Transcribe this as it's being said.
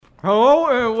Hello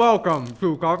and welcome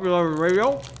to Coffee Lovers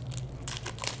Radio.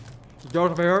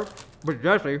 Joseph here with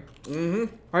Jesse. Mm-hmm.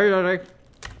 Hey, Jesse.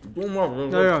 Doing well.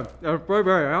 Yeah, that's pretty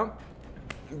bad, huh?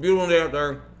 Beautiful day out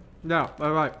there. Yeah, that's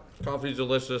right. Coffee's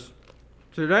delicious.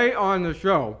 Today on the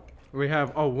show, we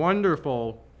have a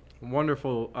wonderful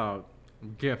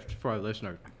gift for our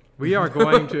listeners. We are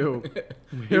going to...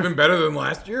 Even better than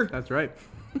last year? That's right.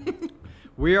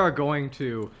 We are going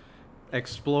to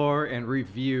explore and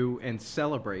review and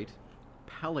celebrate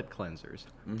palate cleansers.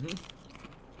 Mm-hmm.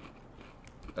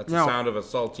 That's Now- the sound of a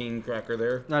saltine cracker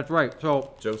there. That's right.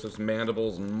 So Joseph's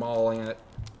mandibles mauling it.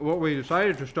 what we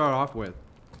decided to start off with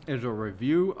is a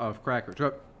review of crackers.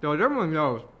 So as everyone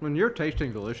knows, when you're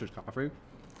tasting delicious coffee,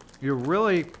 you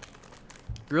really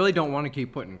don't want to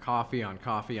keep putting coffee on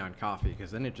coffee on coffee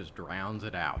because then it just drowns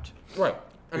it out. Right.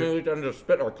 I mean, we tend to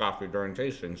spit our coffee during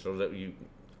tasting so that you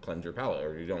cleanse your palate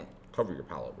or you don't cover your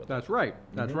palate with it. That's right.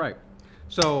 That's right.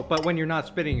 So, but when you're not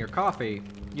spitting your coffee,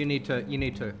 you need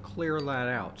to clear that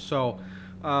out. So,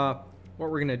 what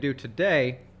we're gonna do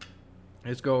today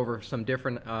is go over some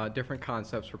different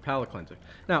concepts for palate cleanser.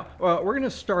 Now, we're gonna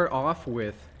start off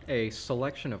with a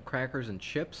selection of crackers and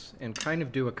chips and kind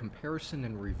of do a comparison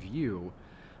and review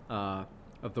of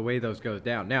the way those go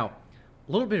down. Now,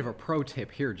 a little bit of a pro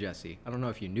tip here, Jesse. I don't know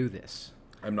if you knew this.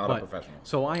 I'm not a professional.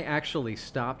 So I actually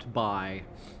stopped by.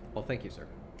 Well, thank you, sir.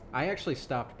 I actually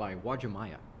stopped by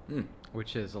Wajimaya,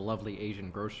 which is a lovely Asian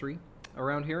grocery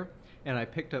around here, and I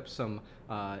picked up some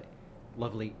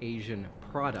lovely Asian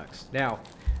products. Now,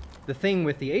 the thing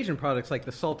with the Asian products, like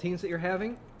the saltines that you're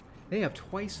having, they have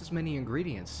twice as many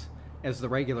ingredients as the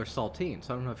regular saltines.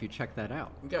 I don't know if you checked that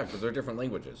out. Yeah, because they're different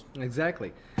languages.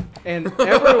 Exactly. And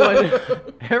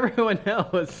everyone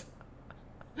knows.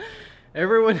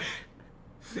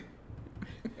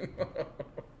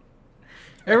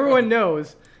 Everyone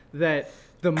knows that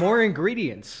the more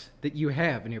ingredients that you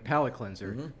have in your palate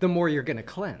cleanser, the more you're going to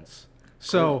cleanse.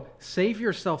 So save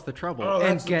yourself the trouble and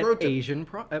that's the get pro tip. Asian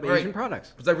products.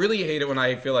 Because I really hate it when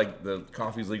I feel like the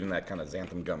coffee's leaving that kind of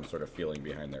xanthan gum sort of feeling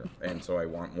behind there. And so I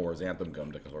want more xanthan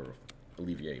gum to sort of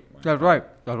alleviate my... That's right.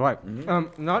 That's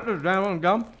right. Not just xanthan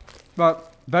gum,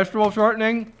 but vegetable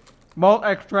shortening, malt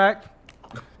extract,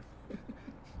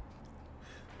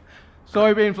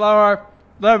 soybean flour,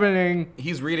 leavening.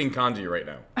 He's reading kanji right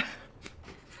now.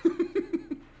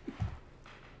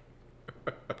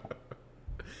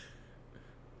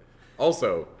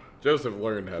 Also, Joseph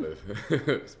learned how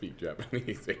to speak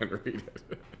Japanese and read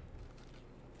it.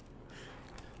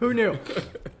 Who knew?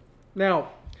 Now,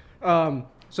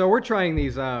 so we're trying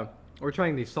these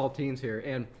saltines here,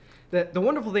 and the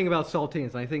wonderful thing about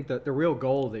saltines, and I think that the real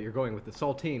goal that you're going with the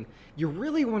saltine, you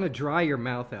really want to dry your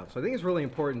mouth out. So I think it's really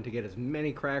important to get as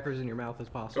many crackers in your mouth as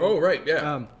possible. Oh, right,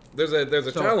 yeah. There's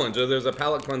a so- challenge. There's a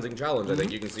palate cleansing challenge I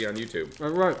think you can see on YouTube.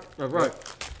 That's right. That's right.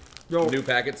 So, New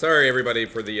packet. Sorry, everybody,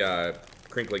 for the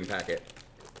crinkling packet.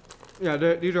 yeah,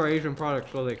 these are Asian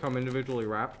products, so they come individually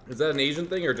wrapped. Is that an Asian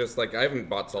thing or just like I haven't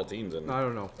bought saltines in I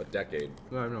don't know. a decade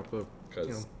I have no clue.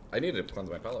 because I need to cleanse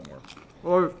my palate more.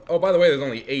 Or, Oh, by the way, there's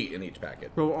only 8 in each packet.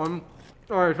 so all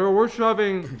right. So we're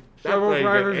shoving several way to get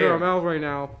crackers in air. our mouth right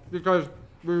now because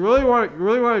we really want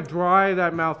to dry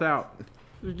that mouth out.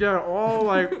 You get it all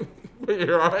like.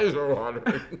 Your eyes are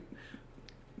watering.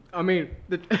 I mean,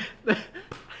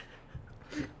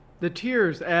 the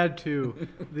tears add to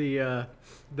the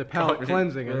palate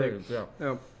cleansing, I think.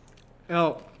 Yeah.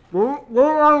 Now,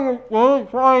 we're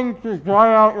trying to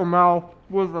dry out your mouth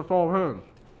with the saltine.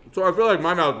 So I feel like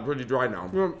my mouth is pretty dry now.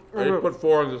 Yeah, I just put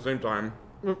 4 at the same time.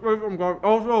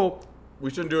 Also, We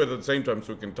shouldn't do it at the same time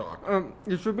so we can talk.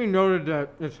 it should be noted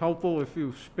that it's helpful if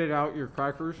you spit out your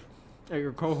crackers at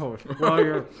your co-host while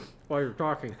you're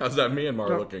talking. How's that Myanmar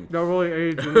looking? That really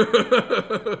aids.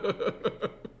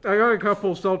 I got a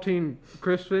couple saltine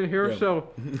crisps in here, Yeah. so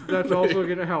that's also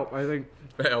going to help, I think.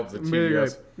 That helps at Really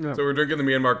TDS. good. Yeah. So we're drinking the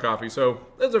Myanmar coffee. So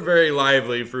that's a very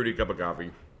lively, fruity cup of coffee.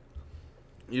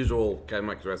 Usual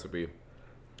Chemex recipe.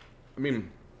 I mean,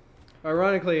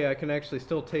 Ironically, I can actually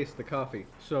still taste the coffee.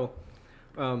 So,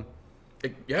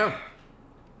 yeah.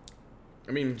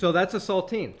 I mean, so that's a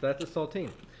saltine.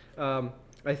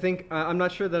 I think I'm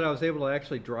not sure that I was able to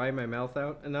actually dry my mouth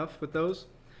out enough with those,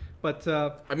 but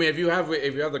I mean, if you have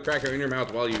the cracker in your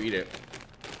mouth while you eat it,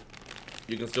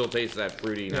 you can still taste that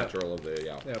fruity natural of the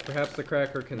yeah, perhaps the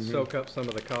cracker can soak up some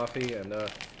of the coffee and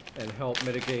help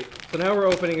mitigate. So now we're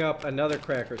opening up another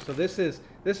cracker. So this is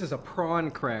a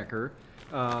prawn cracker.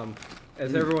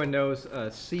 As everyone knows,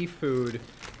 seafood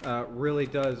really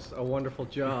does a wonderful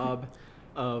job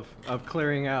of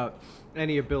clearing out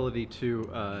any ability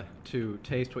to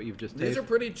taste what you've just tasted. These are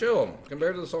pretty chill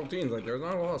compared to the saltines. Like, there's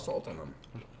not a lot of salt on them.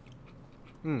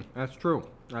 That's true.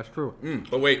 That's true.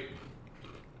 But wait.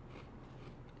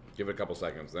 Give it a couple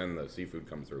seconds, then the seafood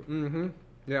comes through.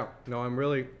 Yeah. No, I'm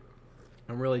really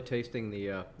tasting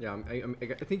the. I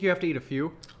think you have to eat a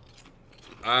few.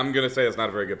 I'm gonna say it's not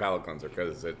a very good palate cleanser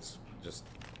because it's just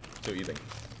too easy.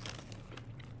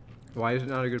 Why is it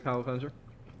not a good palate cleanser?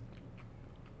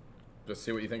 Just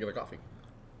see what you think of the coffee.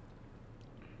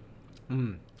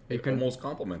 You It can almost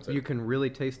complements it. you can really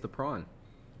taste the prawn.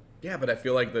 Yeah, but I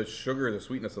feel like the sugar, the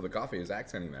sweetness of the coffee is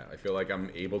accenting that. I feel like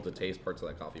I'm able to taste parts of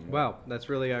that coffee more. Wow, that's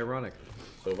really ironic.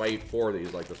 So if I eat 4 of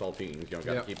these, like the saltines, you know,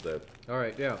 gotta Yeah. keep the. All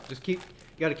right, yeah. You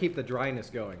got to keep the dryness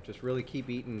going. Just really keep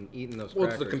eating those Well,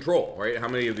 crackers. it's the control, right? How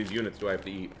many of these units do I have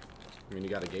to eat? I mean, you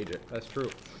gotta gauge it. That's true.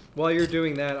 While you're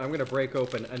doing that, I'm going to break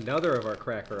open another of our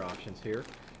cracker options here.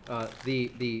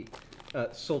 The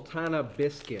Sultana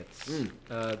biscuits.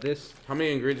 How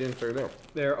many ingredients are there?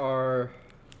 There are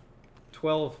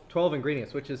 12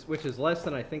 ingredients, which is less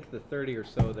than I think the 30 or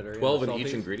so that are 12 in in the each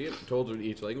saltines. ingredient? 12 in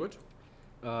each language?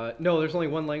 No, there's only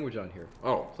one language on here.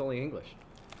 Oh, It's only English.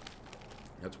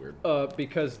 that's weird.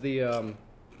 Because the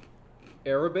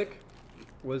Arabic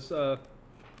was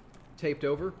taped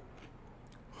over.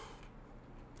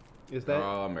 Is that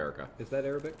America. is that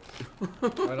Arabic? I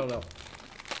don't know.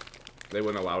 They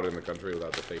wouldn't allow it in the country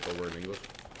without the tape over in English.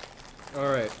 All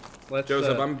right, let's.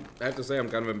 Joseph, I have to say I'm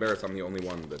kind of embarrassed. I'm the only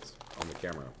one that's on the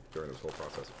camera during this whole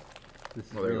process. This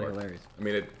is Oh, there you really are. hilarious. I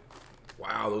mean,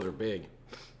 wow, those are big.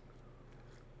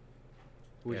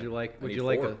 Would Yeah, you like? I Would need you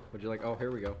like 4. a? Would you like? Oh,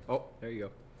 here we go. Oh, there you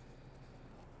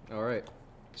go. All right.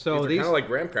 These So are kind of like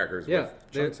graham crackers yeah,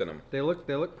 with chunks in them. They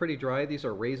look pretty dry. These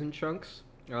are raisin chunks.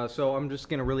 So I'm just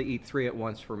gonna really eat 3 at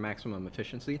once for maximum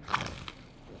efficiency.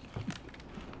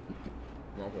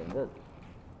 Not gonna work.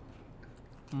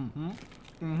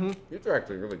 These are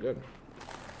actually really good.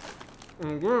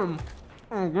 I'm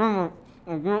gonna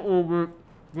get over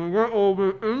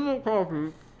in the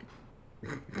coffee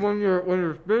when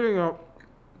you're spitting up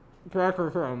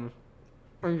cracker crumbs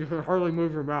and you can hardly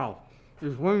move your mouth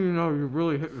is when you know you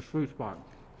really hit the sweet spot.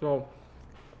 So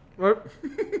let's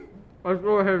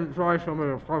go ahead and try some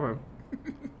of the coffee.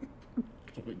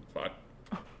 Sweet spot.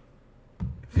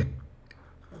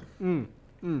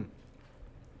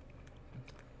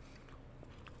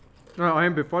 No, I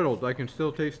am befuddled. I can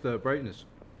still taste the brightness.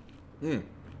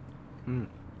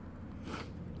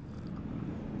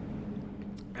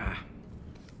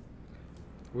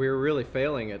 We're really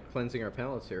failing at cleansing our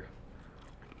palates here.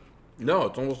 No,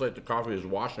 it's almost like the coffee is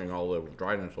washing all the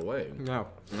dryness away. No.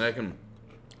 And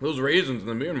those raisins and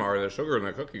the Myanmar and the sugar and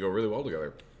the cookie go really well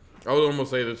together. I would almost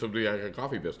say this would be like a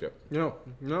coffee biscuit. No.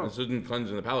 This isn't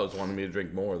cleansing the palate, it's wanting me to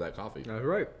drink more of that coffee. That's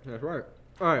right.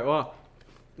 All right. Well,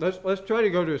 let's try to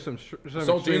go to some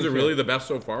Saltines extremes are really here. the best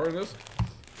so far in this?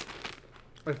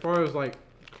 As far as like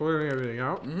clearing everything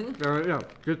out. Yeah.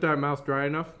 Get that mouth dry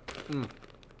enough.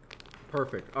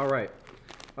 Perfect. All right.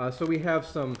 So we have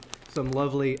some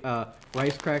lovely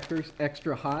rice crackers,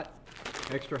 extra hot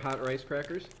rice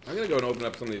crackers. I'm going to go and open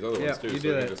up some of these other Yeah, ones too. you so do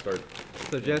we can that. just start.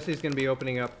 So Jesse's going to be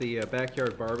opening up the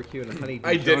backyard barbecue and the honey.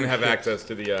 I didn't Dijon have chips. access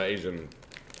to the Asian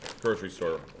grocery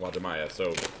store, Guatemala,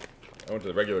 so I went to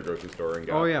the regular grocery store and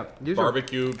got Oh, yeah.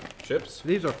 barbecue chips.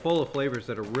 These are full of flavors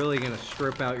that are really going to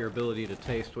strip out your ability to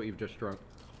taste what you've just drunk.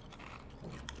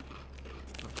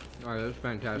 All right, that's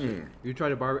fantastic. You try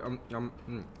to barbecue.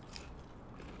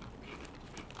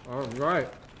 All right.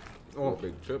 Oh,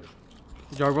 big chips.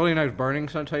 Got a really nice burning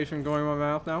sensation going in my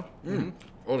mouth now.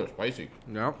 Oh, they're spicy.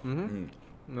 Yeah. All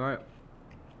right.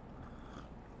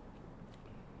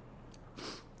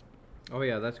 Oh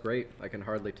yeah, that's great. I can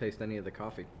hardly taste any of the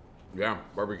coffee. Yeah,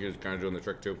 barbecue is kind of doing the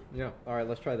trick too. Yeah. All right,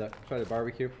 let's try that. Try the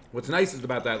barbecue. What's nice is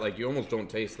about that, like you almost don't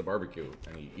taste the barbecue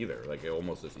either. Like it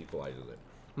almost just equalizes it.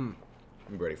 I'm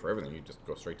ready for everything. You just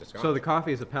go straight to scotch. So the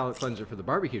coffee is a palate cleanser for the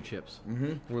barbecue chips.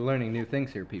 We're learning new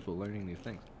things here, people. Learning new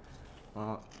things.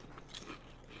 You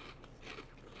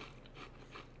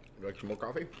like some more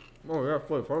coffee? Oh yeah,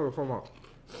 please. Come on.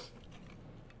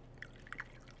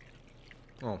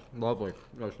 Oh, lovely.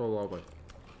 That's so lovely.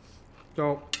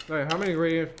 So, hey, how many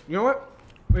ingredients? You know what?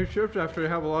 These chips actually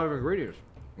have a lot of ingredients.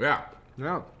 Yeah.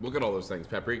 Yeah. Look at all those things.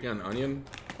 Paprika and onion.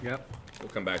 Yep. We'll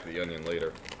come back to the onion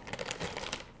later.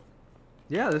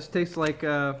 Yeah, this tastes like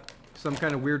some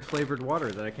kind of weird flavored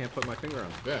water that I can't put my finger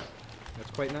on. Yeah. That's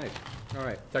quite nice. All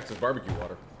right. Texas barbecue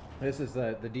water. This is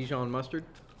the Dijon mustard.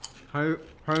 How you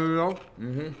know?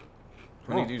 Honey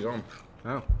Oh. Dijon.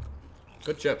 Yeah.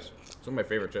 Good chips. Some of my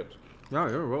favorite chips. Yeah,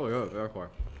 you're really good. That's why.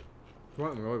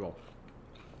 Went really well.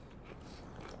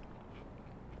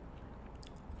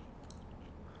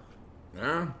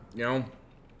 Yeah, you know,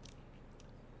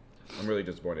 I'm really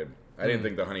disappointed. I didn't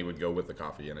think the honey would go with the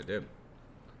coffee, and it did.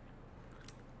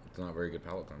 It's not a very good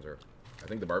palate cleanser. I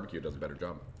think the barbecue does a better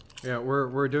job. Yeah,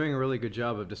 we're doing a really good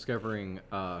job of discovering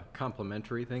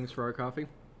complementary things for our coffee.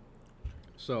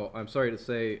 So I'm sorry to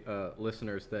say,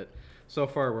 listeners, that so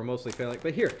far we're mostly failing.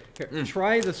 But here,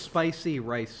 try the spicy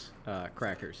rice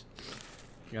crackers.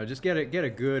 You know, just get a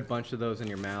good bunch of those in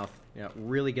your mouth. You know,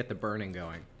 really get the burning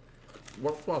going.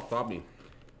 What's wasabi?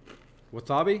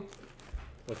 Wasabi?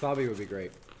 Wasabi would be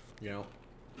great. You know.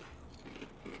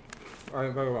 All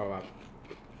right, talk about that.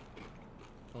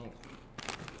 Oh.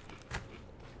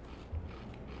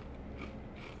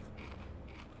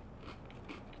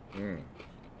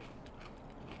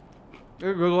 It's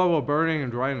a good level of burning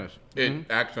and dryness. It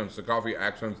accents, the coffee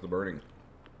accents the burning.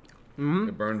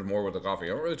 It burned more with the coffee. I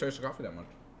don't really taste the coffee that much.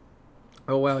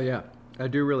 Oh, well, yeah. I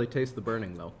do really taste the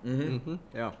burning, though.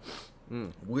 Yeah.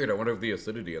 Weird. I wonder if the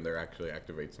acidity in there actually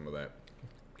activates some of that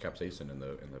capsaicin in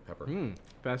the pepper.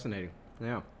 Fascinating.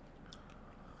 Yeah.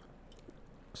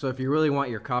 So if you really want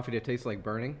your coffee to taste like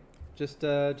burning, just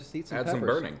eat some Add peppers. some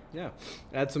burning. Yeah.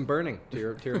 Add some burning to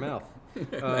your mouth.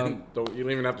 And you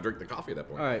don't even have to drink the coffee at that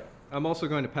point. All right. I'm also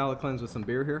going to palate cleanse with some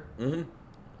beer here.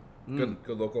 Good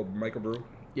local microbrew.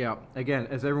 Yeah. Again,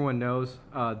 as everyone knows,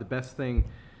 the best thing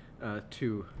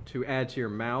to add to your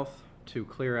mouth to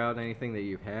clear out anything that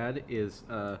you've had is,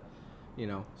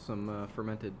 some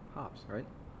fermented hops, right?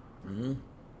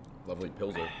 Lovely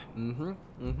Pilsner.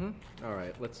 All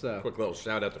right. Let's. Quick little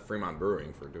shout out to Fremont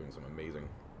Brewing for doing some amazing.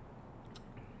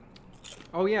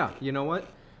 Oh yeah. You know what?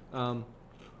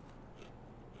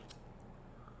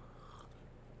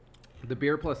 The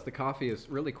beer plus the coffee is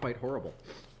really quite horrible.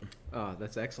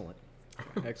 That's excellent.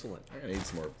 Excellent. I'm gonna need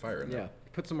some more fire in there. Yeah,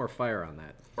 put some more fire on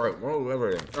that. All right, well,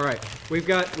 everything. All right, we've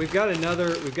got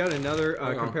another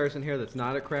comparison here that's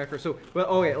not a cracker. So, well,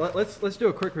 okay, let's do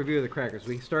a quick review of the crackers.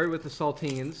 We started with the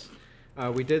saltines.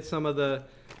 We did some of the.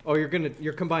 Oh,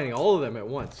 you're combining all of them at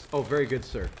once. Oh, very good,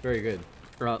 sir. Very good.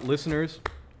 Listeners,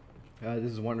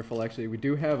 this is wonderful. Actually, we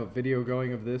do have a video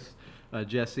going of this.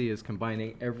 Jesse is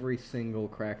combining every single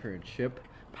cracker and chip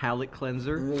palate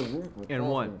cleanser in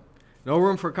one. No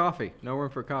room for coffee. No room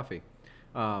for coffee.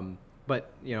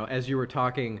 But, as you were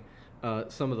talking,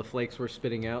 some of the flakes were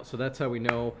spitting out, so that's how we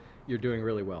know you're doing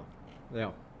really well.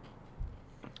 Yeah.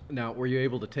 Now, were you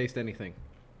able to taste anything?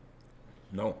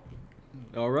 No.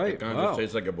 All right. It kind of just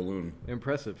tastes like a balloon.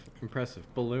 Impressive.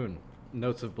 Balloon.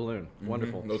 Notes of balloon.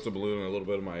 Wonderful. Notes of balloon and a little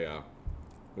bit of my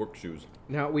work shoes.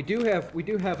 Now we do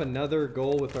have another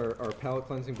goal with our palate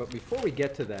cleansing, but before we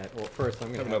get to that, well, first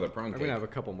I'm gonna have a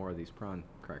couple more of these prawn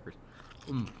crackers.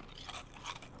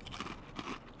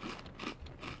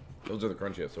 Those are the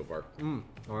crunchiest so far.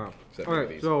 Wow. Except All right,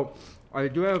 these. so I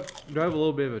do have a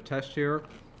little bit of a test here.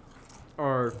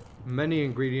 Are many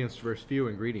ingredients versus few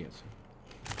ingredients,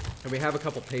 and we have a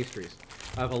couple pastries.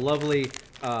 I have a lovely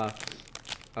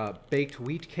baked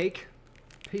wheat cake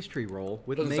pastry roll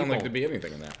with Doesn't maple. sound like there'd be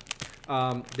anything in that.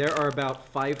 There are about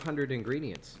 500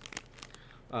 ingredients.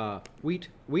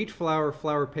 Wheat flour,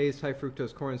 flour paste, high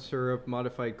fructose corn syrup,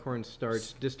 modified corn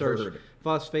starch, discharged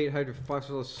phosphate,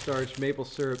 hydrophosphorus starch, maple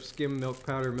syrup, skim milk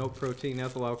powder, milk protein,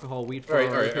 ethyl alcohol, wheat flour,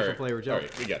 artificial flavor gel. All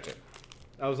right, we got you.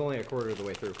 I was only a quarter of the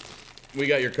way through. We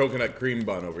got your coconut cream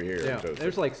bun over here. Yeah,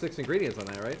 there's like 6 ingredients on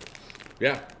that, right?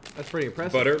 Yeah. That's pretty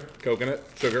impressive. Butter, coconut,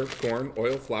 sugar, corn,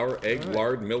 oil, flour, egg,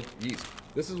 lard, milk, yeast.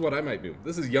 This is what I might do.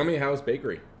 This is Yummy House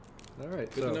Bakery. All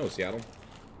right. Good to know, Seattle.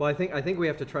 Well, I think we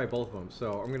have to try both of them.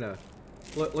 So I'm gonna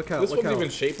look how. This one's even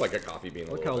shaped like a coffee bean.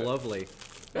 Look how lovely.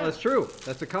 Yeah. Oh, that's true.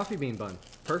 That's a coffee bean bun.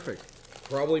 Perfect.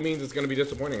 Probably means it's going to be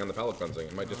disappointing on the palate cleansing.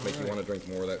 It might just make you want to drink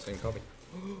more of that same coffee.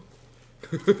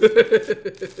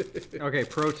 Okay,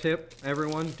 pro tip,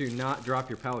 everyone: do not drop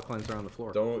your palate cleanser on the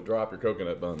floor. Don't drop your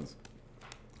coconut buns.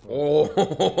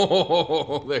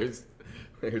 Oh, there's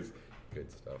good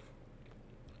stuff.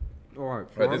 All right.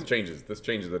 So this changes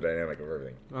the dynamic of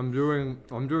everything. I'm doing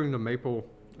the maple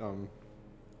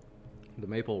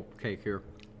cake here.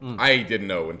 I didn't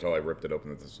know until I ripped it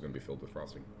open that this was going to be filled with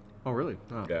frosting. Oh, really?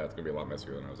 Oh. Yeah, it's going to be a lot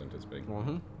messier than I was anticipating.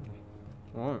 All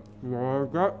right. Well,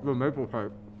 I've got the maple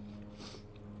cake.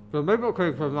 The maple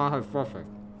cake does not have frosting.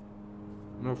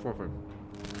 No frosting.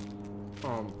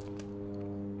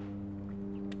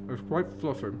 It's quite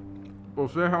fluffy. We'll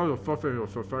see how the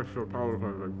fluffiness affects your palate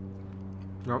cleansing.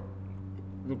 Yep.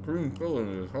 The cream filling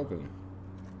is helping.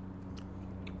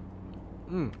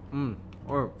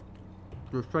 Oh,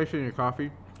 the spice in your coffee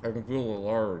I can feel the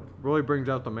lard. really brings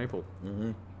out the maple.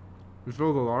 Mm-hmm. You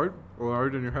feel the lard? The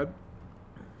lard in your head?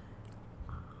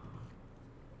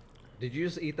 Did you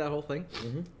just eat that whole thing?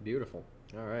 Mm-hmm. Beautiful.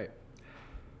 All right.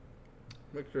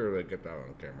 Make sure they get that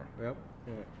on camera. Yep.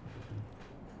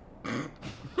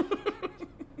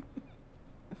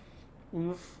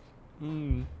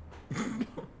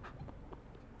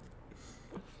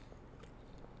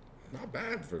 Not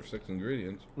bad for 6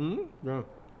 ingredients. Yeah.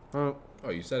 Oh,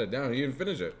 you set it down. You didn't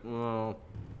finish it. Well,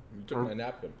 You took my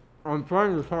napkin. I'm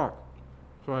trying to talk,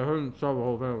 so I couldn't shove the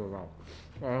whole thing about.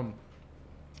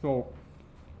 So,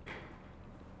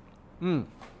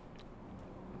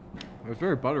 it's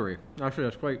very buttery. Actually,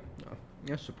 that's quite,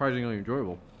 surprisingly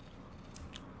enjoyable.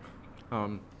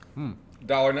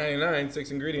 $1.99,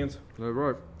 6 ingredients. That's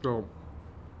right. So,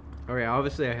 okay,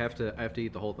 obviously I have to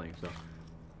eat the whole thing. So,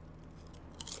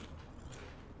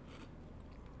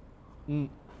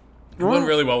 It went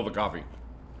really well with the coffee.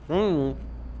 mm.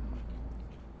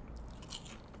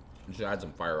 You should add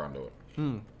some fire onto it.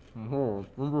 Oh,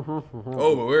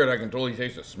 Oh, but weird. I can totally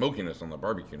taste the smokiness on the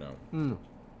barbecue now.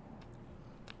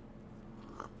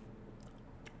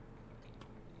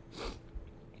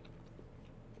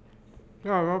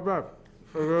 yeah, not bad.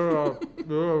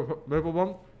 The maple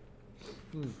one.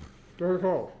 Very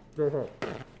cool. Very cool.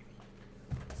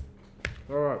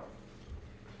 All right.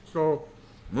 So,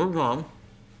 Move on.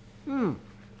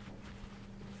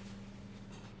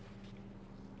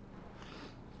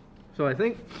 So I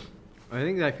think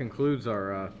that concludes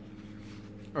our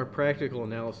practical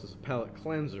analysis of palate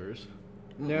cleansers.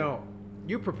 Now,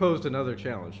 you proposed another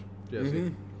challenge,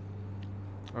 Jesse.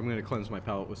 I'm going to cleanse my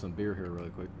palate with some beer here really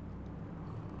quick.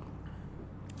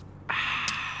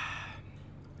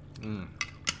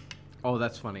 Oh,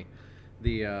 that's funny.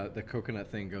 The coconut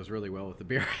thing goes really well with the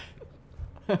beer.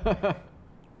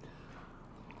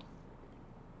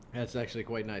 That's actually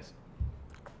quite nice.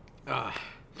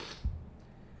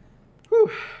 Whew.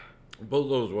 Both of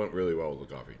those went really well with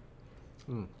the coffee.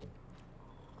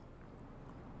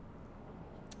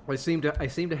 I seem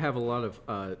to have a lot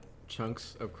of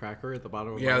chunks of cracker at the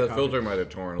bottom of my Yeah, the coffee. filter might have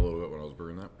torn a little bit when I was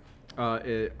brewing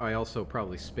that. I also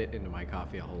probably spit into my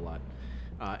coffee a whole lot,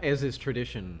 as is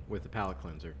tradition with the palate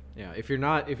cleanser. Yeah, if you're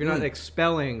not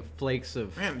expelling flakes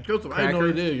of Man, Joseph, I cracker, had no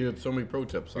idea you had so many pro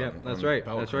tips on Yeah, that's on right,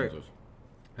 palate that's right. cleansers.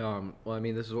 well, I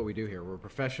mean, this is what we do here. We're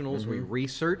professionals. We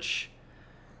research,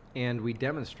 and we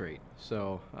demonstrate.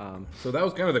 So, So that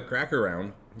was kind of the cracker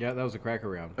round. yeah, that was a cracker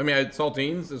round. I mean, I had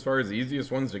saltines as far as the easiest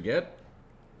ones to get.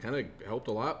 Kind of helped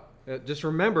a lot. Just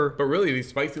remember, But really, these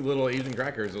spicy little Asian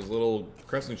crackers, those little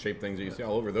crescent-shaped things that you see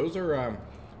all over, those are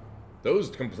those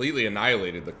completely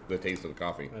annihilated the taste of the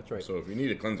coffee. That's right. So if you need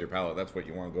to cleanse your palate, that's what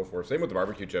you want to go for. Same with the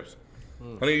barbecue chips.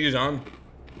 Honey Dijon,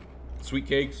 sweet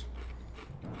cakes.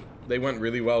 They went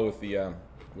really well with the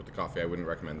coffee. I wouldn't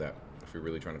recommend that if you're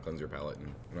really trying to cleanse your palate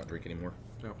and not drink anymore.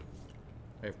 no.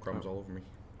 I have crumbs all over me.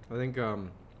 I think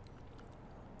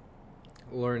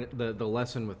learn the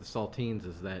lesson with the saltines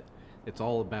is that it's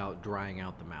all about drying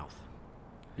out the mouth,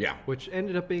 Yeah. which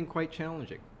ended up being quite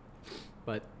challenging.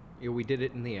 But we did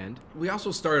it in the end. We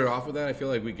also started off with that. I feel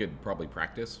like we could probably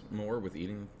practice more with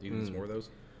eating some more of those.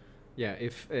 Yeah,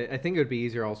 if I think it would be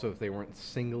easier also if they weren't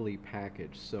singly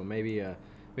packaged. So maybe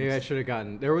I should have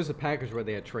gotten. There was a package where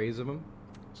they had trays of them,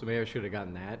 so maybe I should have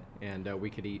gotten that, and we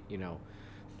could eat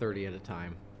 30 at a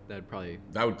time.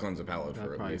 That would cleanse the palate for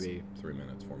That'd at probably least be- 3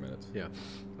 minutes, 4 minutes. yeah.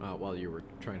 While you were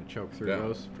trying to choke through Yeah.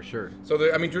 those for sure.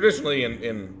 So, I mean, traditionally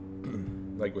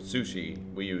in like with sushi,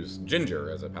 we use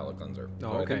ginger as a palate cleanser.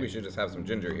 So I okay. think we should just have some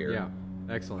ginger here. Yeah,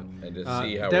 excellent. And just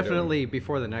see how we're definitely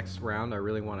before the next round, I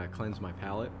really want to cleanse my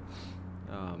palate,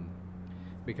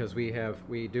 because we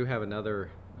do have another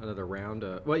round.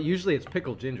 Well, usually it's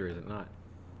pickled ginger, is it not?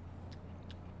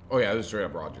 Oh yeah, this is straight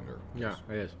up raw ginger. Yeah,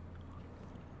 it is.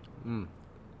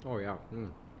 Oh yeah.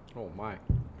 Oh my.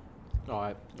 Oh, I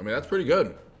I mean, that's pretty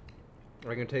good.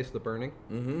 can taste the burning.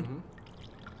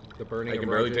 The burning. I of can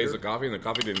raw barely ginger. taste the coffee, and the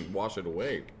coffee didn't wash it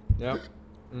away. Yeah.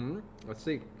 Let's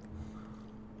see.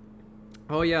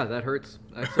 Oh yeah, that hurts.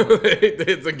 Excellent.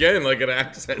 It's again like an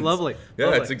accent. Lovely. Yeah,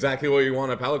 Lovely. it's exactly what you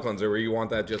want a palate cleanser, where you want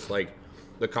that just like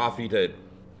the coffee to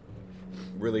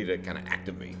really to kind of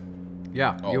activate.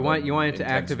 Yeah, all you the want it to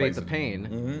intense activate the spices.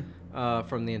 pain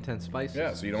from the intense spices.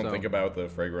 Yeah, so you don't think about the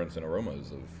fragrance and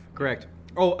aromas of. Correct.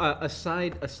 Oh, a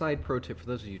side pro tip for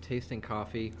those of you tasting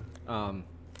coffee.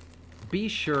 Be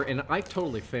sure, and I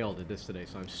totally failed at this today,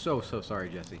 so I'm so sorry,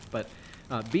 Jesse. But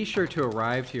be sure to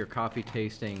arrive to your coffee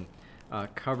tasting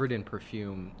covered in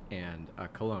perfume and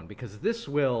cologne, because this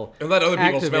will And let other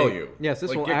people smell activate- you. Yes,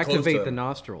 this Like, will get close activate to the them.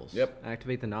 nostrils. Yep.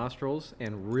 Activate the nostrils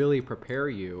and really prepare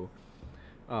you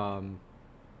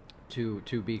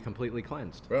to be completely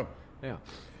cleansed. Well, Yeah.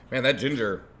 man, that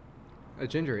ginger.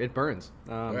 Ginger, it burns.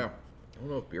 Yeah. I don't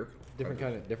know if beer. Different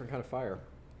kind of fire.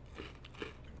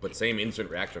 But same instant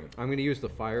reaction. I'm going to use the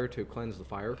fire to cleanse the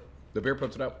fire. The beer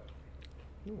puts it out.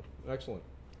 Ooh, excellent.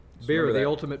 Beer, remember the that.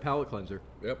 ultimate palate cleanser.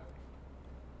 Yep.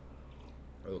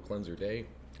 A little cleanser day.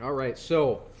 All right,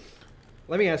 so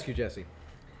let me ask you, Jesse.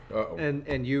 Uh-oh.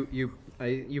 And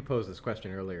you posed this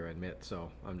question earlier, I admit.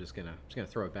 So I'm just gonna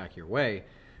throw it back your way.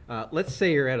 Let's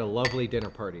say you're at a lovely dinner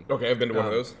party. Okay, I've been to one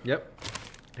of those. Yep.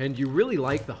 And you really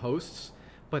like the hosts,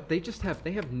 but they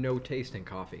have no taste in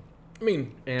coffee. I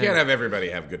mean, you And- can't have everybody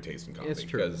have good taste in coffee. It's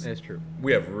true. Because It's true.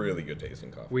 we have really good taste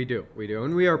in coffee. We do,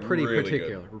 and we are pretty Really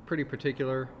particular. good. We're pretty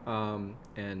particular,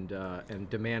 and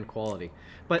demand quality.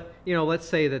 But let's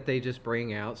say that they just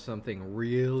bring out something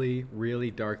really,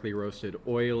 really darkly roasted,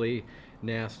 oily,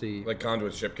 nasty. Like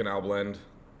Conduit Ship Canal blend.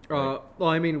 Well,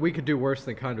 I mean, we could do worse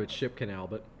than Conduit Ship Canal,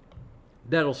 but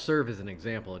that'll serve as an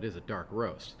example. It is a dark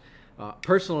roast.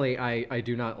 Personally, I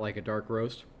do not like a dark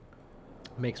roast.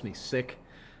 Makes me sick.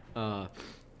 And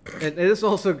this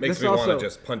also Makes this me also want to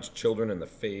just punch children in the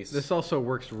face. this also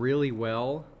works really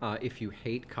well if you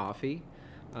hate coffee.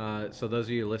 So those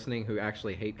of you listening who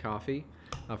actually hate coffee,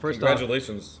 first off,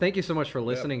 Congratulations. thank you so much for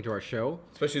listening to our show.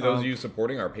 Especially those of you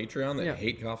supporting our Patreon that yeah.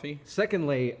 hate coffee.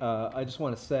 Secondly, I just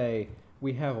want to say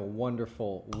we have a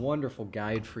wonderful, wonderful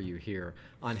guide for you here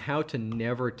on how to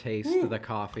never taste the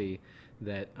coffee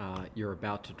that you're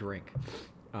about to drink.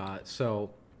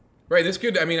 Right, this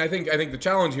could. I mean, I think the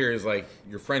challenge here is like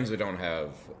your friends that don't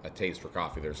have a taste for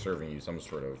coffee. They're serving you some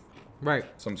sort of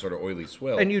oily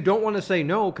swill, And you don't want to say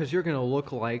no because you're going to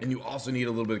look like and you also need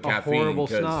a little bit of a caffeine horrible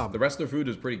because snob. the rest of the food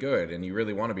is pretty good, and you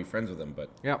really want to be friends with them. But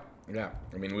Yep. yeah,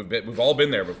 I mean, we've all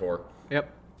been there before. Yep.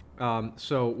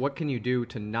 So what can you do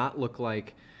to not look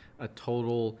like a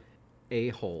total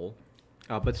a-hole,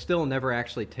 but still never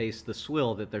actually taste the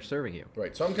swill that they're serving you?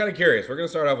 Right. So I'm kind of curious. We're gonna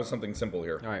start off with something simple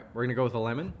here. All right, we're gonna go with a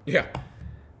lemon. Yeah.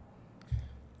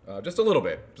 Just a little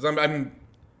bit, because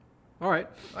All right.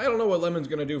 I don't know what lemon's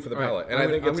gonna do for the All right. palate, and I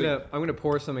think I'm gonna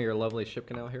pour some of your lovely Ship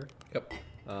Canal here. Yep.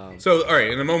 So, all right,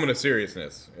 in a moment of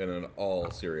seriousness, in an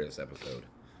all-serious episode,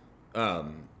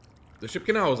 the Ship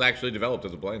Canal was actually developed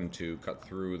as a blend to cut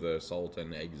through the salt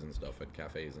and eggs and stuff at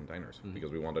cafes and diners because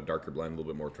we wanted a darker blend, a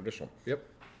little bit more traditional. Yep.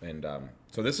 And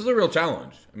so this is a real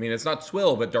challenge. I mean, it's not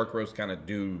swill, but dark roast kind of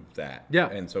do that. Yeah.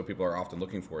 And so people are often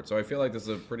looking for it. So I feel like this is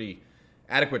a pretty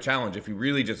adequate challenge if you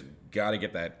really just got to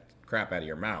get that crap out of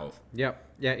your mouth. Yep.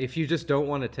 Yeah. If you just don't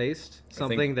want to taste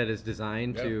something that is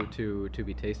designed Yeah. to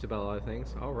be tasted by a lot of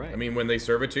things, all right. I mean, when they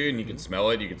serve it to you and you can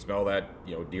smell it, you can smell that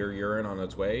deer urine on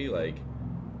its way. Like,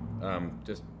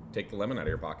 just take the lemon out of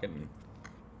your pocket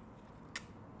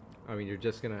and you're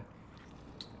just gonna.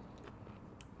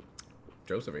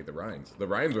 Joseph ate the rinds. The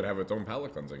rinds would have its own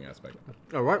palate cleansing aspect.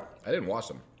 All right. I didn't wash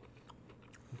them.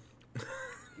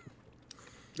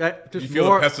 That Do just you feel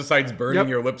more. the pesticides burning Yep.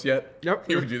 your lips yet? Yep.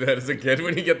 You ever do that as a kid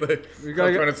when you get the... You gotta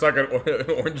I'm trying to suck an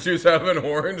orange juice out of an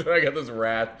orange and I got this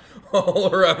rat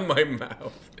all around my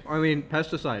mouth.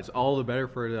 Pesticides, all the better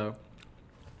for the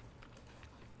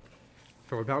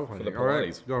palate For cleansing. the All right.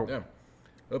 Pilates. Go.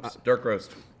 Yeah. Oops, dark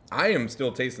roast. I am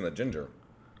still tasting the ginger.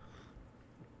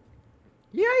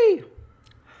 Yay!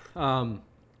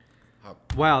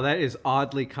 Wow, that is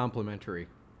oddly complimentary.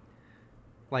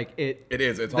 Like it. It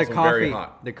is. It's The also coffee. very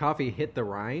hot. The coffee hit the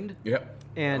rind, Yep.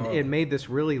 and Oh. it made this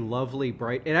really lovely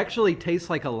bright. It actually tastes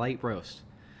like a light roast.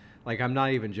 Like I'm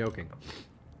not even joking.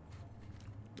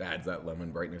 Adds that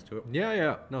lemon brightness to it. Yeah,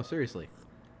 yeah. No, seriously.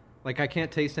 Like I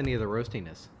can't taste any of the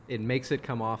roastiness. It makes it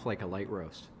come off like a light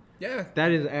roast. Yeah.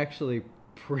 That is actually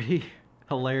pretty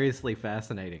hilariously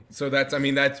fascinating. So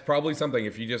that's probably something.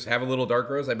 If you just have a little dark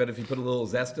roast, I bet if you put a little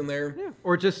zest in there, Yeah.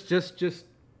 Or just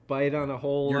bite on a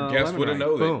whole. your guests lemon wouldn't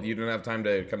rind. know Boom. that you didn't have time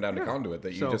to come down to Yeah. Conduit.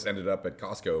 That you So- just ended up at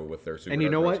Costco with their super. And you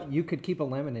dark know roast. what? You could keep a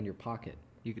lemon in your pocket.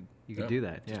 You could Yeah. do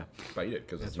that. Yeah. Bite it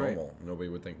because it's That's right. normal. Nobody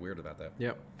would think weird about that.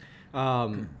 Yep.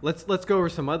 Let's go over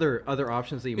some other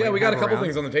options that you might. Yeah, we got a have couple around.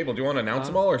 things on the table. Do you want to announce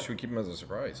them all, or should we keep them as a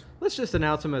surprise? Let's just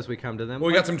announce them as we come to them. Well,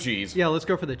 we got some cheese. Yeah, let's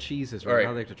go for the cheeses. All right.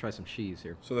 I'd like to try some cheese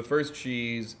here. So the first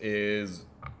cheese is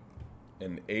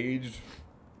an aged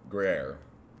Gruyere.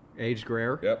 Aged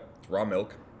Gruyere. Yep, it's raw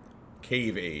milk,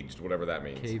 cave aged, whatever that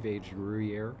means. Cave aged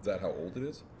Gruyere. Is that how old it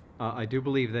is? I do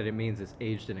believe that it means it's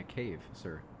aged in a cave,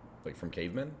 sir. Like from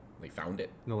cavemen? They found it.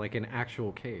 No, like an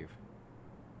actual cave.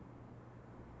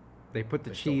 They put the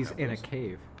They still cheese have in a those.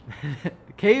 cave.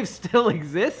 Cave still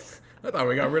exists? I thought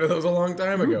we got rid of those a long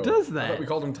time Who ago. does I that? thought we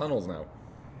called them tunnels now.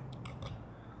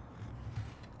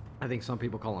 I think some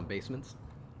people call them basements.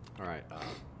 All right.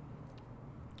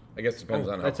 I guess it depends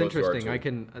on how That's close you are interesting. to I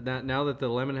can now that the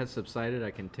lemon has subsided,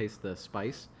 I can taste the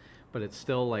spice, but it's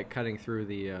still like cutting through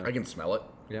the. I can smell it.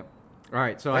 Yep. All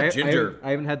right. So That ginger-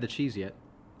 I haven't had the cheese yet,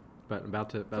 but I'm about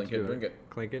to Clink do it, drink it.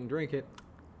 Clink it and drink it.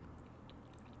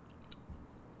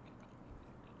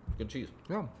 Good cheese.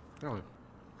 Yeah. Oh,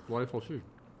 delightful cheese.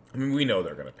 I mean, we know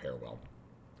they're going to pair well.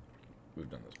 We've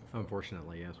done this before.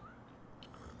 Unfortunately, yes.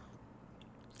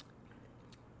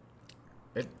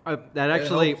 It, That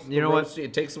actually, it helps you know the what? roasty-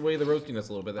 It takes away the roastiness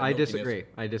a little bit. That I milkiness. disagree.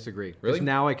 I disagree. 'Cause Really?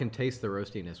 now I can taste the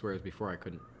roastiness, whereas before I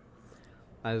couldn't.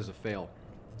 That is a fail.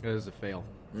 That is a fail.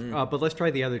 But let's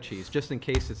try the other cheese, just in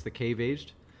case it's the cave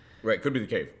aged. Right, could be the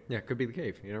cave. Yeah, it could be the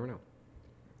cave. You never know.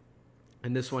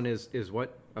 And this one is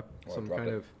what? Some drop kind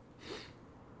it. of.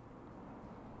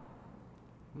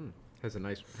 Has a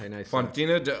nice,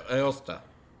 Fontina de Aosta.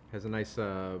 has a nice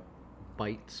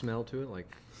bite smell to it, like.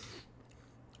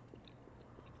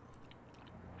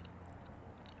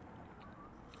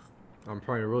 I'm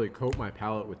trying to really coat my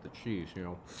palate with the cheese, you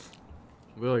know.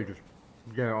 Really just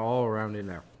get it all around in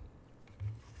there.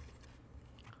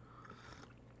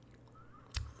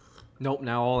 Nope,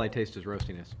 now all I taste is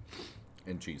roastiness.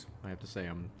 And cheese. I have to say,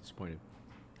 I'm disappointed.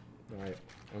 All right,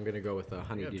 I'm going to go with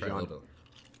honey Yeah, try a Dijon. little bit.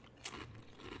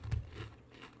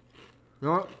 You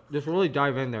know what? Just really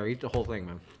dive in there. Eat the whole thing,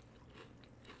 man.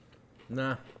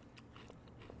 Nah,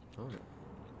 Oh.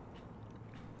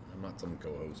 I'm not some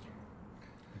co-host.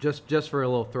 Just for a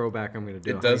little throwback, I'm going to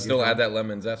do It does still add that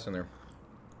lemon zest in there.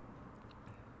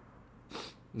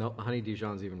 No, honey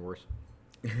Dijon's even worse.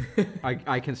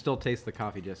 I can still taste the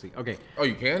coffee, Jesse. Okay, Oh,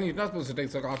 you can? You're not supposed to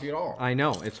taste the coffee at all. I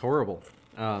know it's horrible.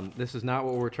 This is not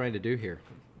what we're trying to do here.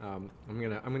 I'm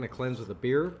gonna cleanse with a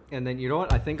beer, and then you know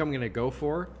what? I think I'm gonna go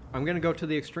to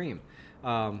the extreme.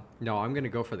 No, I'm gonna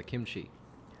go for the kimchi.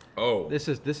 Oh. This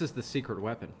is the secret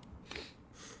weapon.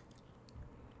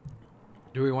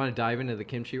 Do we want to dive into the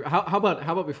kimchi? How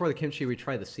about before the kimchi we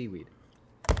try the seaweed?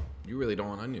 You really don't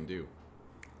want onion, do you?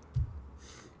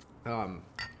 Are Um,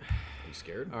 you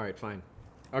scared? all right, fine.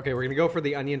 Okay, we're gonna go for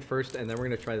the onion first, and then we're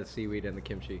gonna try the seaweed and the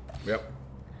kimchi. Yep.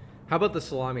 How about the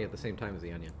salami at the same time as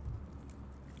the onion?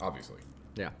 Obviously.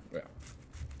 Yeah. Yeah.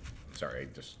 Sorry, I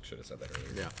just should have said that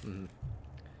earlier.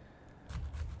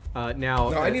 Yeah. Now.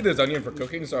 No, I need this onion for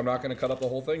cooking, so I'm not going to cut up the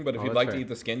whole thing. But if Oh, you'd that's like fair. to eat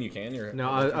the skin, you can. No,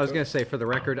 I was going to say, for the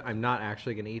record, I'm not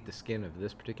actually going to eat the skin of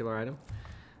this particular item.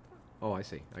 Oh, I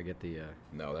see. I get the.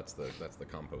 No, that's the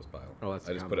compost pile. Oh, that's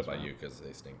I the just put it by compost you because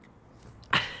they stink.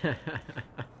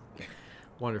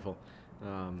 Wonderful.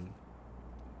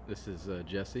 This is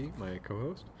Jesse, my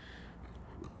co-host.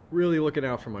 Really looking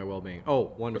out for my well-being.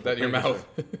 Oh, wonderful. Put that in your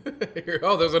Thank you, mouth.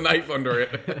 Oh, there's a knife under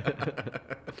it. sir.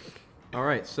 All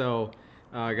right, so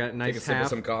I got a Take a nice sip of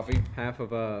some coffee. half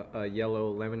of a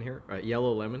yellow lemon here. A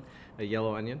yellow onion.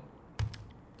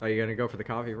 Are you gonna go for the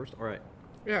coffee first? All right.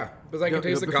 Yeah, because I can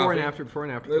taste the before coffee. and after. Before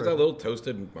and after. There's that correct. little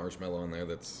toasted marshmallow in there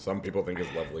that some people think is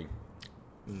lovely.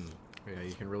 Yeah,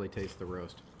 you can really taste the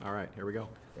roast. All right, here we go.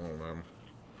 Oh man,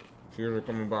 tears are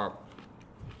coming back.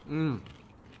 You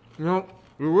know,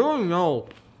 you really know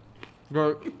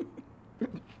that.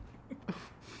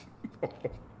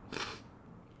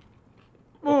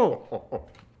 Oh.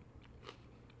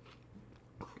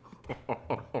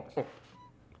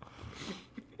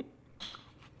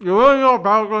 You really know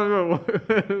about when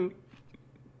it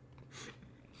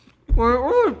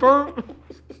really burns.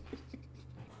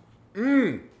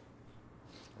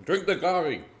 Drink the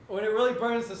coffee. When it really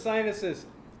burns the sinuses.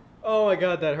 Oh my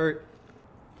god, that hurt.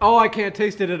 Oh, I can't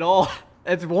taste it at all.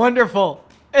 It's wonderful.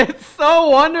 It's so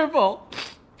wonderful.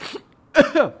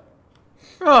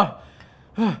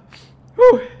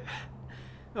 Whew.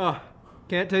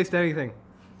 Can't taste anything.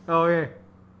 Oh, yeah.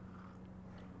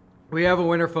 We have a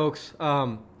winner, folks.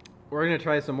 We're going to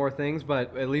try some more things,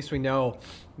 but at least we know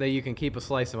that you can keep a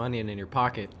slice of onion in your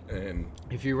pocket And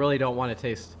if you really don't want to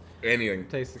taste anything.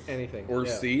 anything. Or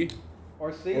Yeah. see.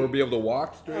 Or see. Or be able to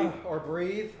walk straight. Or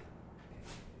breathe.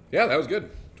 Yeah, that was good.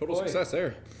 Total Boy. success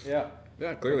there. Yeah.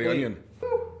 Yeah, clearly Complete. onion.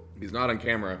 He's not on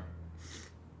camera.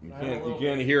 You I can't, have a you little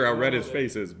can't bit. hear how I have red a his little bit.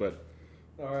 face is, but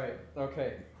All right.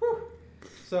 Okay. Whew.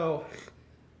 So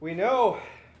we know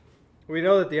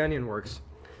that the onion works.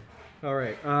 All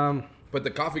right. but the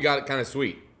coffee got it kind of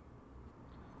sweet.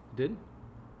 Did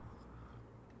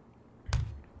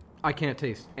I can't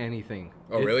taste anything.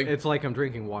 Oh, really? It's like I'm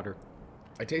drinking water.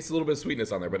 I taste a little bit of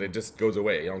sweetness on there, but it just goes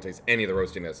away. You don't taste any of the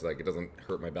roastiness. Like it doesn't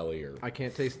hurt my belly or. I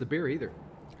can't taste the beer either.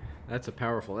 That's a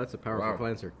powerful Wow.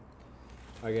 cleanser.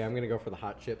 Okay, I'm gonna go for the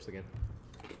hot chips again.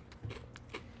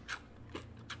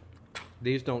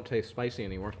 These don't taste spicy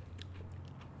anymore.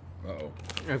 Uh-oh.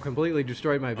 I've completely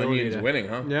destroyed my ability Onion's to... winning,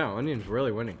 huh? Yeah, onion's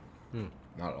really winning.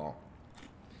 Not at all.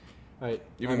 All right,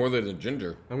 Even more than the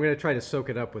ginger. I'm gonna try to soak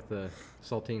it up with the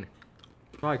saltine.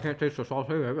 Oh, I can't taste the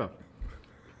saltine either.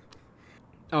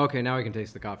 Oh, okay, now I can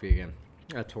taste the coffee again.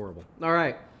 That's horrible. All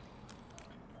right.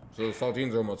 So the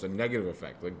saltines are almost a negative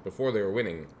effect. Like before they were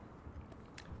winning,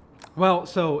 Well,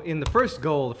 so in the first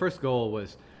goal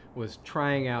was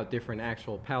trying out different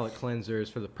actual palate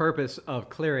cleansers for the purpose of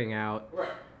clearing out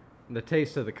the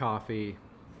taste of the coffee.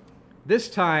 This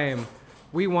time,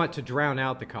 we want to drown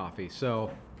out the coffee.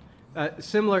 So,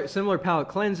 similar palate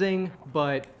cleansing,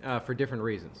 but for different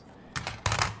reasons.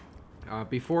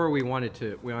 Before we wanted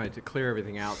to clear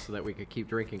everything out so that we could keep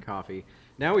drinking coffee.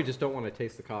 Now we just don't want to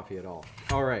taste the coffee at all.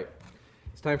 All right,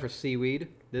 it's time for seaweed.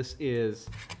 This is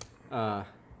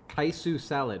Paisu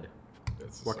salad.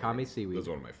 Wakame seaweed. This is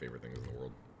one of my favorite things in the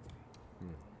world.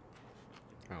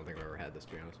 I don't think I've ever had this,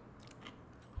 to be honest.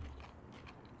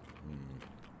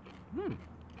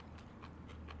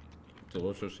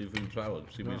 Delicious seafood salad.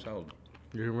 Seaweed salad.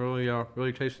 You can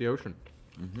really taste the ocean.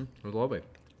 Mm-hmm. It's lovely.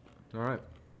 All right,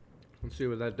 let's see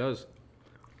what that does.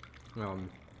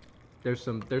 There's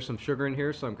some sugar in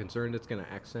here, so I'm concerned it's going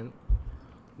to accent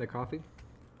the coffee.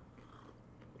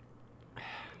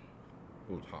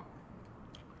 Ooh, it's hot.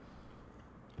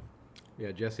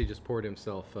 Yeah, Jesse just poured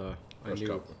himself a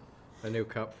new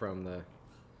cup from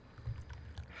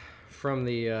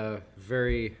the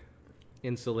very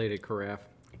insulated carafe.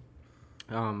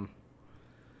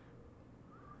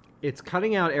 It's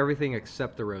cutting out everything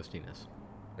except the roastiness.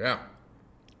 Yeah.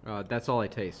 That's all I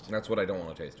taste. That's what I don't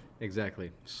want to taste.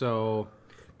 Exactly. So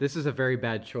this is a very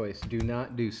bad choice. Do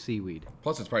not do seaweed.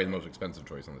 Plus, it's probably the most expensive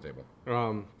choice on the table.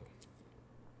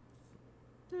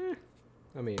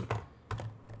 I mean,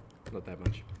 not that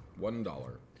much.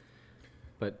 $1.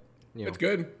 But, you know. It's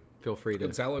good. Feel free to.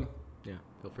 Good salad. Yeah,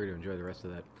 feel free to enjoy the rest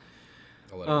of that.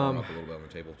 I'll let it warm up a little bit on the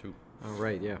table, too. All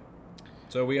right, yeah.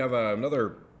 So we have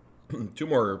another two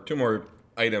more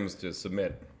items to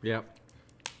submit. Yeah.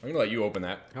 I'm gonna let you open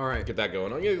that. All right. Get that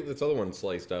going. I'll get this other one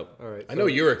sliced up. All right. I know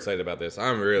you're excited about this.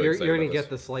 I'm really excited. You're gonna about get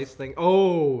the slice thing.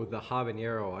 Oh, the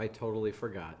habanero. I totally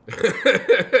forgot.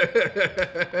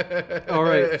 All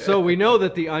right. So we know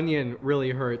that the onion really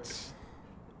hurts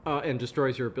and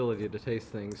destroys your ability to taste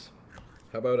things.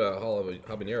 How about a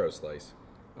habanero slice?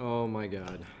 Oh my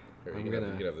God. Here, you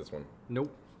can have this one.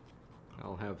 Nope.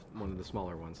 I'll have one of the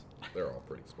smaller ones. They're all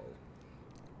pretty small.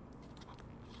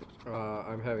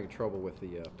 I'm having trouble with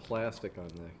the plastic on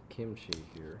the kimchi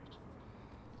here.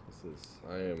 This is...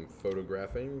 I am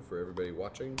photographing for everybody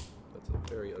watching. That's a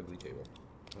very ugly table.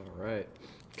 All right.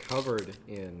 Covered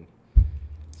in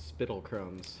spittle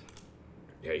crumbs.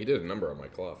 Yeah, you did a number on my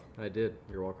cloth. I did.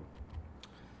 You're welcome.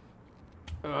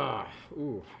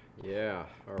 Ooh. Yeah.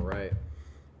 All right.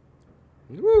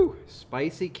 Woo!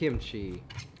 Spicy kimchi.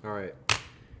 All right.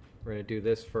 We're going to do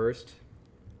this first.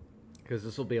 Because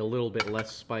this will be a little bit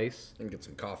less spice. And get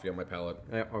some coffee on my palate.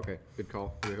 Okay, good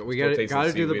call. We got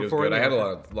to do the before. I had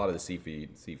a lot of the seafood.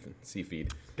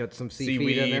 Got some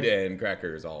seaweed in there? And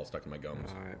crackers all stuck in my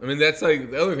gums. All right. I mean, that's like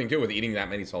the other thing too with eating that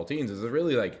many saltines is it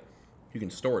really like you can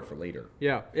store it for later.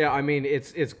 Yeah. I mean,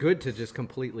 it's good to just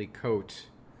completely coat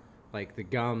like the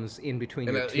gums in between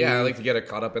your teeth. Yeah, I like to get it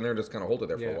caught up in there, and just kind of hold it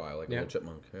there for a while, like a little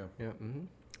chipmunk. Yeah. Yeah. Mm-hmm.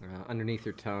 Underneath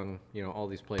your tongue, all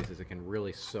these places, it can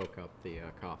really soak up the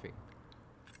coffee.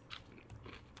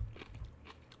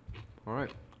 All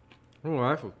right. Oh,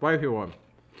 that's a spicy one.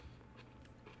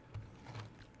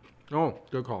 Oh,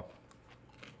 good call.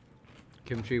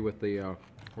 Kimchi with the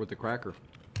cracker.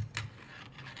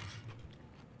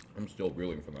 I'm still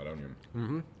reeling from that onion.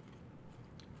 Mm-hmm.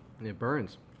 And it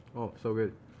burns. Oh, so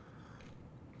good.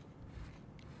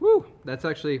 Woo! That's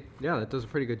actually, that does a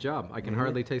pretty good job. I can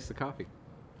hardly taste the coffee.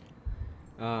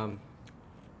 I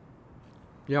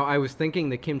was thinking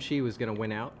the kimchi was going to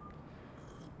win out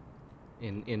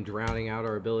in drowning out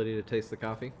our ability to taste the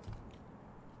coffee.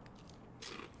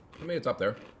 I mean, it's up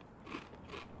there.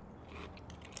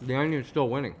 The onion's still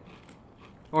winning.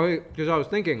 Oh, because I was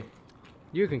thinking,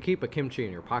 you can keep a kimchi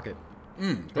in your pocket.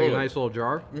 Totally. Like a nice little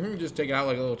jar. Mm-hmm. Just take it out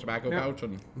like a little tobacco pouch.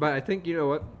 But I think, you know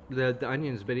what? The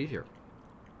onion's a bit easier.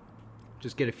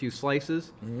 Just get a few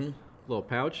slices, little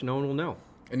pouch, no one will know.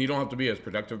 And you don't have to be as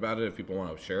productive about it if people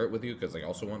want to share it with you, because they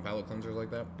also want palate cleansers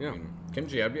like that. Yeah. I mean,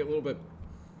 kimchi, I'd be a little bit...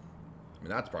 I mean,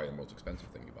 that's probably the most expensive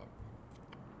thing you bought.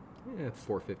 Yeah,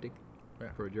 $4.50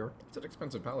 for a jar. It's an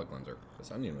expensive palate cleanser.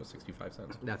 This onion was 65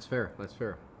 cents. That's fair. What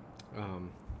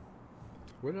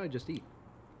did I just eat?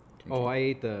 Kimchi. Oh, I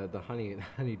ate the honey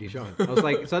Dijon. I was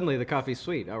like, suddenly the coffee's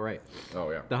sweet. All right. Oh,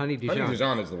 yeah. The honey Dijon. Honey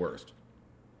Dijon is the worst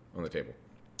on the table.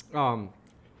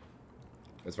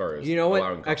 As far as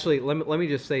what? Actually, let me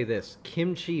just say this: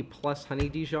 kimchi plus honey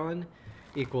Dijon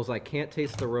equals I can't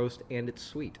taste the roast and it's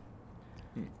sweet.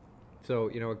 So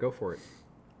go for it.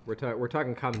 We're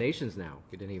talking combinations now.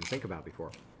 We didn't even think about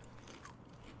before.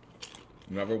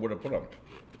 Never would have put them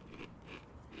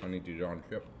honey Dijon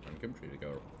chip and kimchi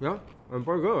together. Yeah, I'm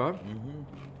pretty good, huh?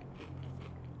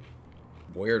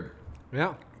 Weird.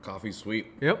 Yeah. Coffee's sweet.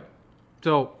 Yep.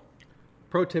 So,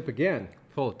 pro tip again,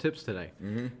 full of tips today.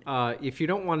 If you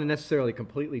don't want to necessarily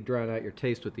completely drown out your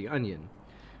taste with the onion,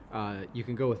 you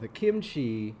can go with a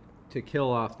kimchi to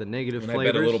kill off the negative And flavors.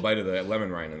 I bet a little bite of the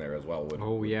lemon rind in there as well.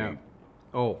 Oh, yeah.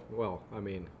 Oh, well, I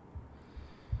mean,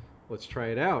 let's try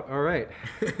it out. All right.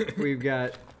 we've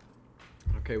got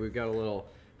a little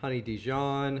honey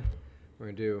Dijon. We're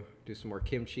going to do some more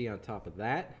kimchi on top of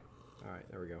that. All right,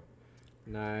 there we go.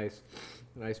 Nice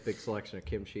big selection of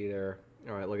kimchi there.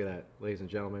 All right, look at that, ladies and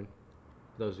gentlemen.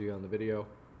 Those of you on the video,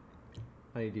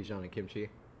 honey Dijon and kimchi.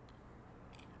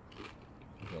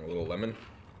 Want a little lemon?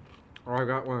 Oh, I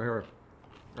got one here.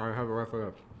 I have it right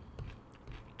for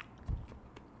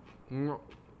you.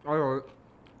 I love it.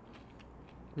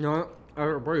 You know what? I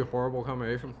have a pretty horrible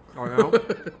combination right now.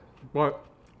 But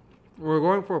we're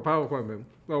going for a power equipment.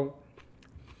 So,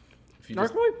 actually, you're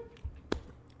That's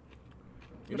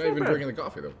not not even bad. drinking the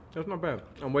coffee, though. that's not bad.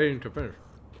 I'm waiting to finish.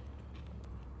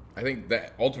 I think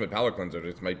that ultimate palate cleanser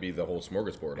just might be the whole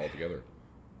smorgasbord altogether.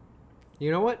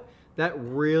 You know what? That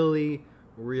really,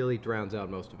 really drowns out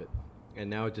most of it. And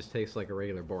now it just tastes like a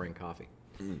regular boring coffee.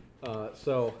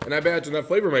 So And I imagine that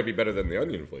flavor might be better than the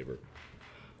onion flavor.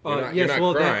 You're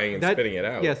not crying and spitting it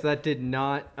out. Yes, that did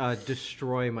not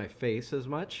destroy my face as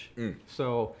much.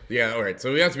 So Yeah, all right.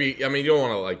 So you have to be. I mean, you don't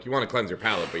want to you want to cleanse your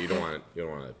palate, but you don't want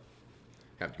to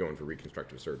have to go in for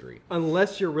reconstructive surgery.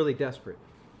 unless you're really desperate,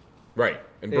 Right,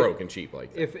 and broke and cheap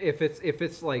like that. if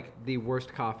it's like the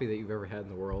worst coffee that you've ever had in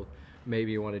the world,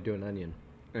 maybe you want to do an onion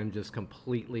and just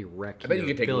completely wreck. I bet you your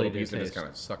could take a little ability to piece and just taste. kind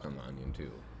of suck on the onion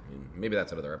too. I mean, maybe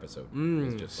that's another episode.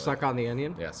 It's just Suck on the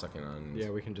onion. Yeah, sucking on. Yeah,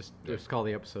 we can just call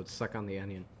the episode "Suck on the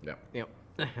Onion." Yeah. Yep.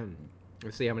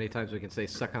 Let's see how many times we can say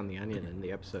 "suck on the onion" in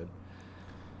the episode.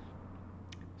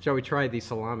 Shall we try the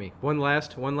salami? One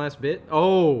last bit.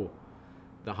 Oh,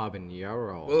 the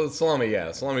habanero. Well, the salami,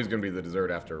 yeah. Salami's going to be the dessert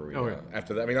after we, Okay.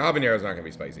 after that. I mean, the habanero's not going to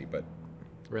be spicy, but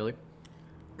Really?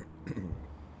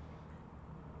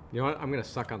 You know what? I'm gonna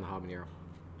suck on the habanero.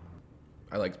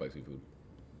 I like spicy food.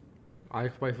 I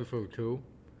like spicy food too,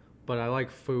 but I like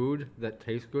food that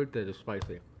tastes good that is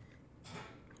spicy.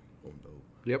 Oh, no.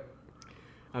 Yep.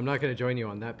 I'm not going to join you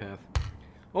on that path.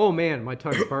 Oh man, my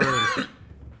tongue burns.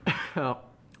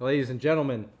 Ladies and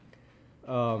gentlemen,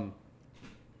 my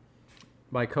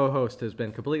co-host has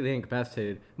been completely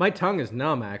incapacitated. My tongue is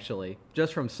numb, actually,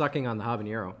 just from sucking on the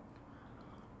habanero.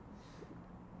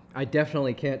 I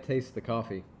definitely can't taste the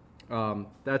coffee.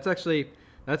 That's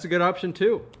a good option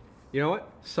too. You know what?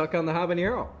 Suck on the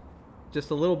habanero.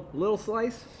 Just a little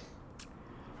slice.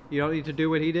 You don't need to do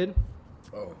what he did.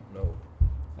 Oh, no.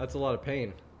 That's a lot of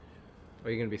pain. Are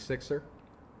you going to be sick, sir?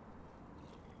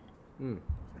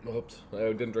 Oops. I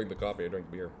didn't drink the coffee. I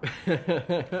drank beer.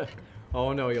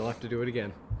 Oh, no, you'll have to do it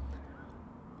again.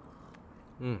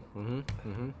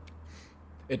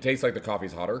 It tastes like the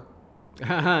coffee's hotter.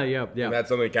 Yep. And that's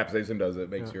something capsaicin does. It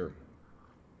makes your...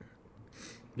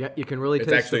 Yeah, you can really It's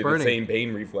taste actually the burning. same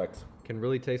pain reflex. Can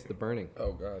really taste the burning.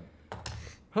 Oh, God.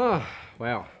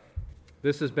 Wow.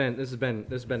 This has been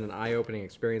an eye-opening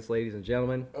experience, ladies and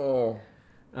gentlemen. Oh.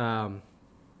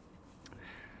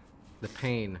 The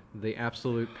pain, the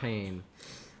absolute pain.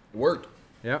 It worked.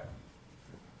 Yep.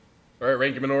 All right,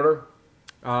 rank them in order.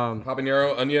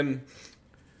 Habanero, onion.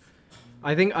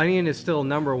 I think onion is still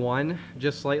number one,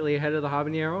 just slightly ahead of the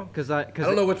habanero, because I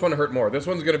don't know which one hurt more. This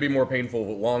one's going to be more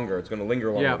painful longer. It's going to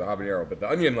linger longer, Yeah. the habanero. But the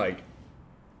onion,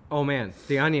 Oh man,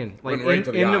 the onion, like Went right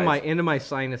to the into my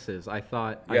sinuses. I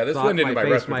thought. Yeah, this went into my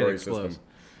face might respiratory explode. system.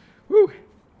 Woo.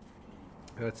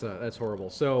 That's horrible.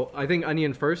 So I think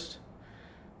onion first,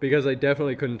 because I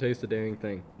definitely couldn't taste the dang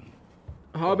thing.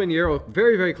 Habanero,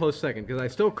 very very close second, because I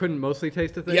still couldn't mostly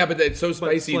taste the thing. Yeah, but it's so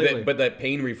spicy slightly. but that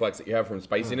pain reflex that you have from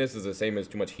spiciness is the same as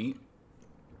too much heat.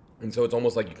 And so it's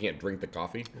almost like you can't drink the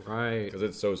coffee Right. because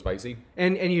it's so spicy.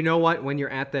 And you know what? When you're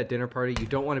at that dinner party, you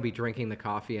don't want to be drinking the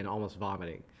coffee and almost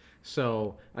vomiting.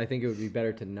 So I think it would be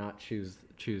better to not choose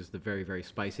the very very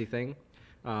spicy thing.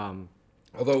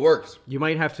 Although it works. You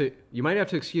might have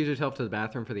to excuse yourself to the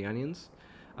bathroom for the onions,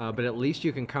 but at least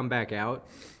you can come back out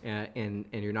and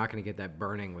you're not going to get that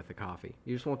burning with the coffee.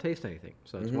 You just won't taste anything.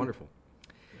 So it's wonderful.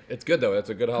 It's good though.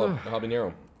 It's a good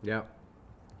habanero. Yeah.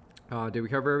 Did we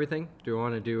cover everything? Do we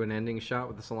want to do an ending shot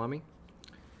with the salami?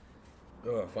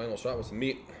 Final shot with some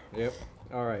meat. Yep.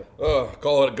 All right.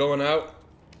 Call it going out.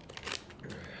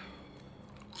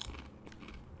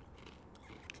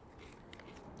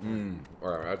 All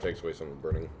right, that takes away some of the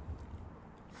burning.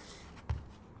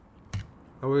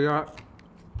 Oh, we got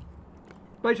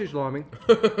spicy salami,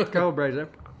 calabrese.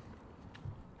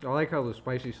 I like how the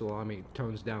spicy salami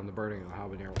tones down the burning of the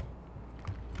habanero.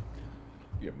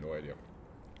 You have no idea.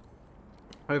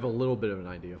 I have a little bit of an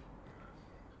idea.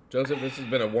 Joseph, this has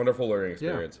been a wonderful learning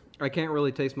experience. Yeah. I can't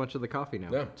really taste much of the coffee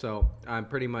now. Yeah. So I'm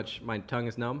pretty much, my tongue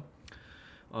is numb.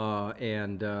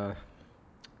 And the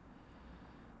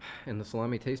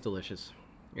salami tastes delicious.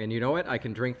 And you know what? I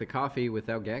can drink the coffee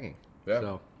without gagging. Yeah.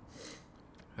 So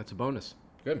that's a bonus.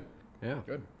 Good. Yeah.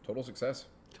 Good. Total success.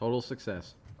 Total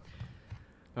success.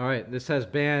 All right. This has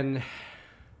been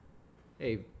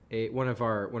one of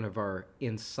our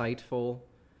insightful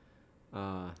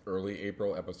Early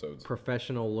April episodes.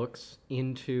 professional looks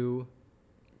into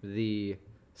the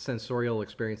sensorial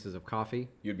experiences of coffee.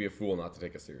 You'd be a fool not to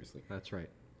take us seriously. That's right.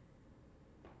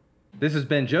 This has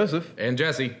been Joseph And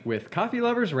Jesse, with Coffee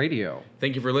Lovers Radio.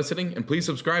 thank you for listening, and please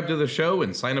subscribe to the show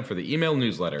and sign up for the email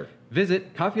newsletter.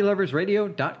 Visit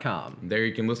coffeeloversradio.com. There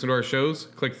you can listen to our shows,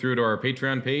 click through to our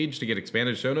Patreon page to get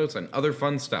expanded show notes and other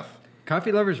fun stuff.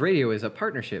 Coffee Lovers Radio is a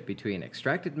partnership between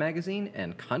Extracted Magazine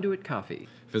and Conduit Coffee.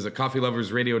 Visit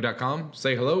coffeeloversradio.com,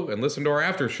 say hello, and listen to our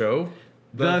after show,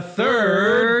 The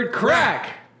Third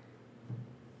Crack!